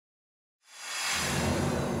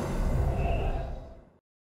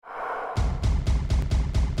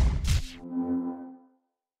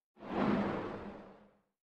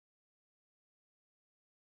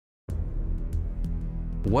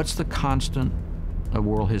What's the constant of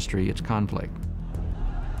world history? It's conflict.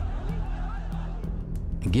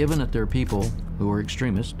 Given that there are people who are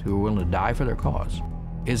extremists, who are willing to die for their cause,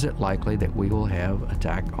 is it likely that we will have an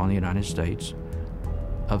attack on the United States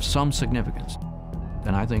of some significance?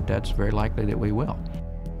 And I think that's very likely that we will.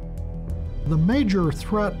 The major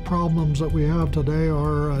threat problems that we have today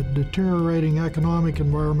are a deteriorating economic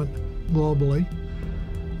environment globally,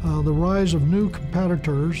 the rise of new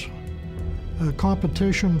competitors,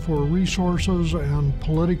 competition for resources and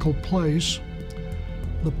political place,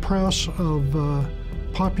 the press of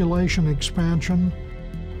population expansion.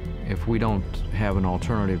 If we don't have an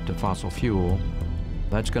alternative to fossil fuel,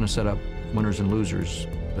 that's going to set up winners and losers.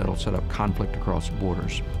 That'll set up conflict across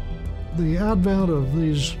borders. The advent of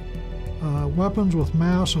these weapons with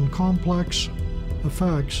mass and complex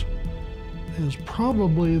effects is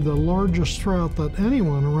probably the largest threat that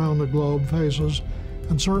anyone around the globe faces,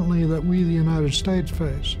 and certainly that we, the United States,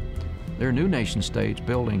 face. There are new nation states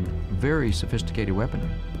building very sophisticated weaponry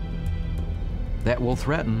that will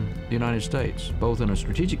threaten the United States, both in a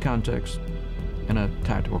strategic context and a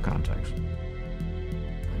tactical context.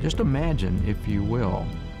 Just imagine, if you will,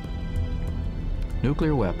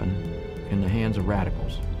 nuclear weapon in the hands of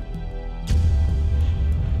radicals.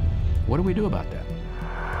 What do we do about that?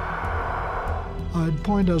 I'd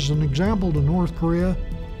point as an example to North Korea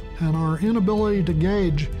and our inability to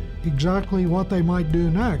gauge exactly what they might do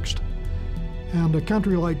next. And a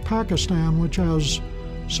country like Pakistan, which has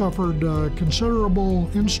suffered considerable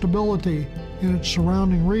instability in its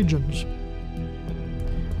surrounding regions.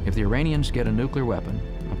 If the Iranians get a nuclear weapon,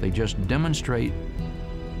 if they just demonstrate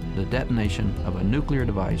the detonation of a nuclear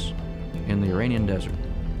device in the Iranian desert,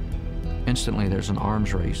 instantly there's an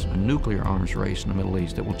arms race, a nuclear arms race in the Middle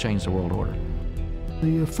East that will change the world order.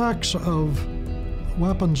 The effects of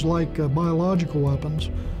weapons like biological weapons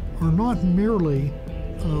are not merely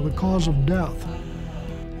the cause of death.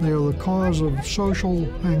 They are the cause of social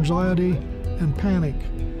anxiety and panic.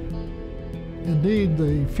 Indeed,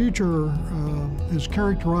 the future is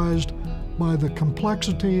characterized by the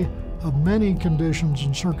complexity of many conditions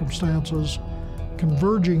and circumstances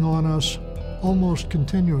converging on us almost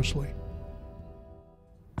continuously.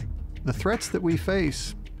 The threats that we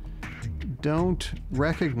face don't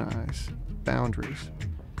recognize boundaries,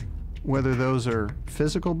 whether those are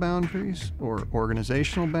physical boundaries or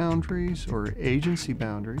organizational boundaries or agency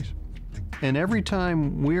boundaries. And every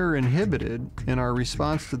time we're inhibited in our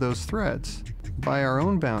response to those threats by our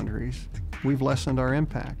own boundaries, we've lessened our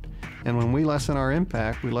impact. And when we lessen our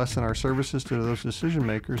impact, we lessen our services to those decision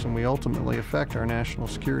makers, and we ultimately affect our national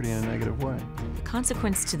security in a negative way. The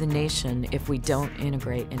consequence to the nation if we don't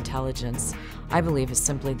integrate intelligence, I believe, is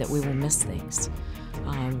simply that we will miss things.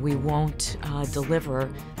 We won't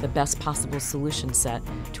deliver the best possible solution set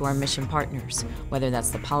to our mission partners, whether that's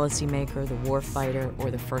the policymaker, the warfighter, or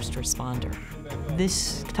the first responder.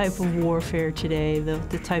 This type of warfare today,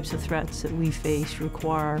 the types of threats that we face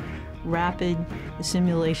require rapid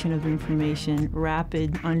assimilation of information,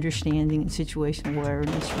 rapid understanding and situational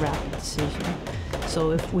awareness, rapid decision.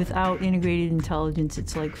 So if without integrated intelligence,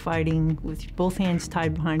 it's like fighting with both hands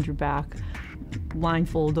tied behind your back,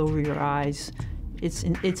 blindfold over your eyes. It's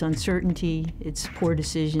uncertainty, it's poor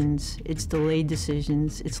decisions, it's delayed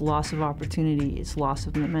decisions, it's loss of opportunity, it's loss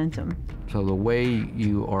of momentum. So the way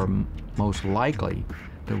you are most likely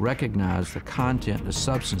to recognize the content, the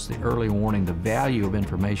substance, the early warning, the value of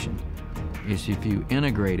information is if you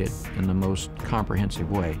integrate it in the most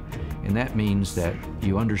comprehensive way. And that means that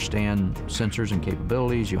you understand sensors and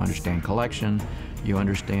capabilities, you understand collection, you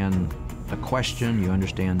understand the question, you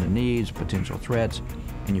understand the needs, potential threats,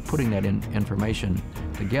 and you're putting that information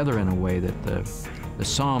together in a way that the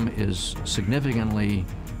sum is significantly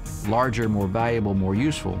larger, more valuable, more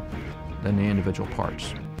useful than the individual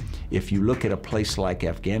parts. If you look at a place like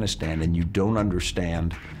Afghanistan and you don't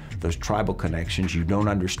understand those tribal connections, you don't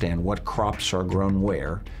understand what crops are grown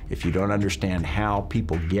where, if you don't understand how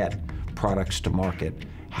people get products to market,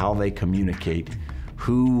 how they communicate,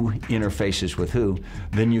 who interfaces with who,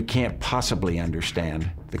 then you can't possibly understand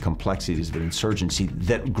the complexities of insurgency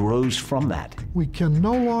that grows from that. We can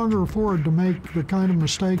no longer afford to make the kind of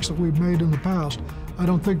mistakes that we've made in the past. I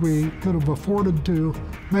don't think we could have afforded to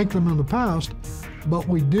make them in the past, but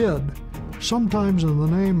we did, sometimes in the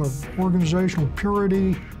name of organizational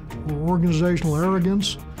purity or organizational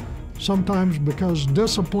arrogance, sometimes because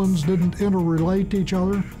disciplines didn't interrelate to each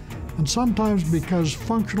other, and sometimes because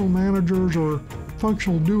functional managers or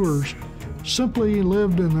functional doers simply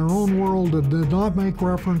lived in their own world and did not make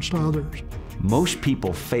reference to others. Most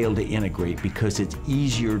people fail to integrate because it's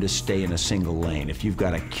easier to stay in a single lane. If you've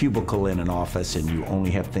got a cubicle in an office and you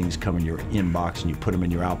only have things come in your inbox and you put them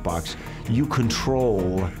in your outbox, you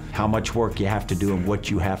control how much work you have to do and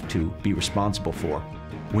what you have to be responsible for.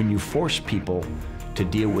 When you force people to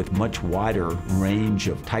deal with much wider range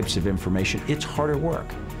of types of information, it's harder work.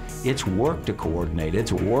 It's work to coordinate,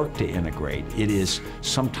 it's work to integrate. It is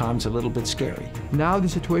sometimes a little bit scary. Now the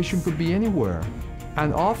situation could be anywhere.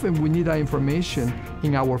 And often we need that information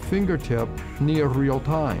in our fingertip near real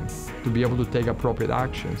time to be able to take appropriate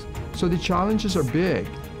actions. So the challenges are big,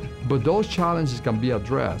 but those challenges can be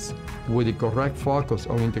addressed with the correct focus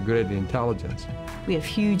on integrated intelligence. We have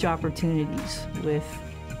huge opportunities with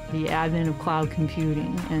the advent of cloud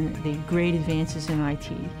computing and the great advances in IT.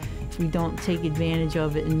 If we don't take advantage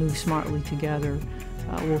of it and move smartly together,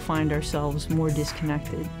 we'll find ourselves more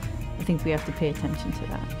disconnected. I think we have to pay attention to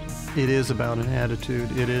that. It is about an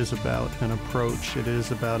attitude, it is about an approach, it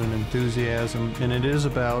is about an enthusiasm, and it is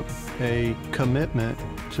about a commitment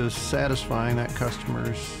to satisfying that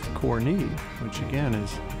customer's core need, which again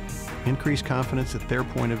is increased confidence at their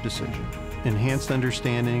point of decision, enhanced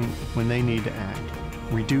understanding when they need to act,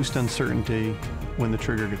 reduced uncertainty when the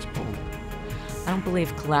trigger gets pulled. I don't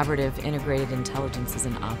believe collaborative integrated intelligence is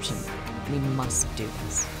an option. We must do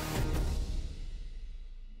this.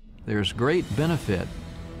 There's great benefit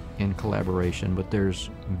in collaboration, but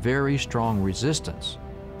there's very strong resistance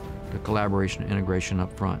to collaboration and integration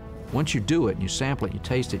up front. Once you do it, you sample it, you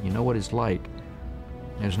taste it, you know what it's like,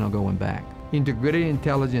 there's no going back. Integrated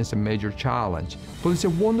intelligence is a major challenge, but it's a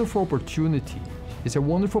wonderful opportunity. It's a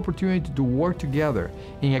wonderful opportunity to work together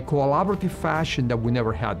in a collaborative fashion that we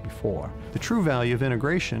never had before. The true value of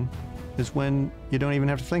integration is when you don't even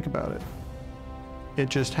have to think about it. It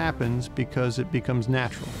just happens because it becomes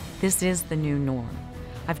natural. This is the new norm.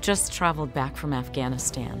 I've just traveled back from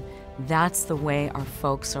Afghanistan. That's the way our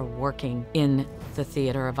folks are working in the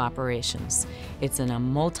theater of operations. It's in a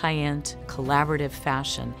multi-ent, collaborative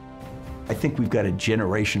fashion. I think we've got a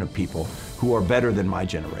generation of people who are better than my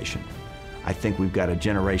generation. I think we've got a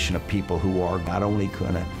generation of people who are not only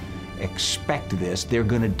going to expect this, they're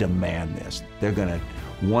going to demand this. They're going to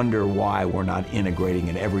wonder why we're not integrating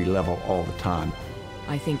at every level all the time.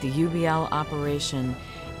 I think the UBL operation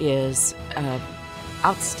is an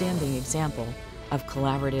outstanding example of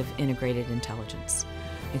collaborative integrated intelligence.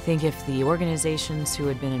 I think if the organizations who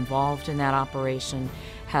had been involved in that operation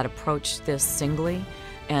had approached this singly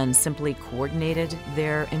and simply coordinated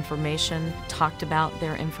their information, talked about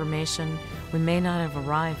their information, we may not have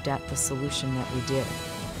arrived at the solution that we did.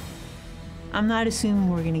 I'm not assuming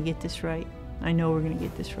we're going to get this right. I know we're going to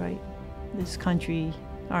get this right. This country,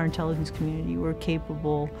 our intelligence community, we're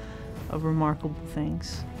capable of remarkable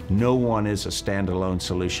things. No one is a standalone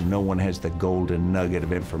solution. No one has the golden nugget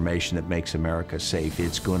of information that makes America safe.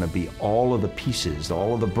 It's going to be all of the pieces,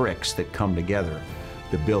 all of the bricks that come together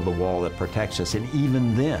to build the wall that protects us. And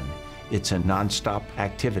even then, it's a nonstop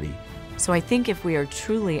activity. So I think if we are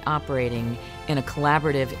truly operating in a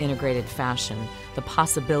collaborative, integrated fashion, the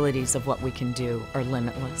possibilities of what we can do are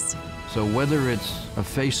limitless. So whether it's a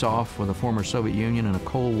face-off with the former Soviet Union in a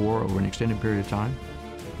Cold War over an extended period of time,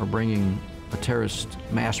 or bringing a terrorist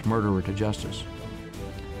mass murderer to justice,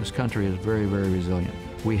 this country is very, very resilient.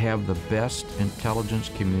 We have the best intelligence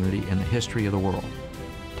community in the history of the world.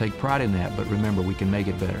 Take pride in that, but remember, we can make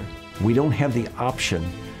it better. We don't have the option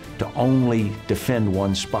to only defend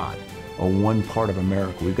one spot or one part of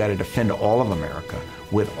America. We've got to defend all of America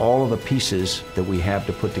with all of the pieces that we have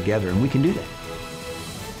to put together, and we can do that.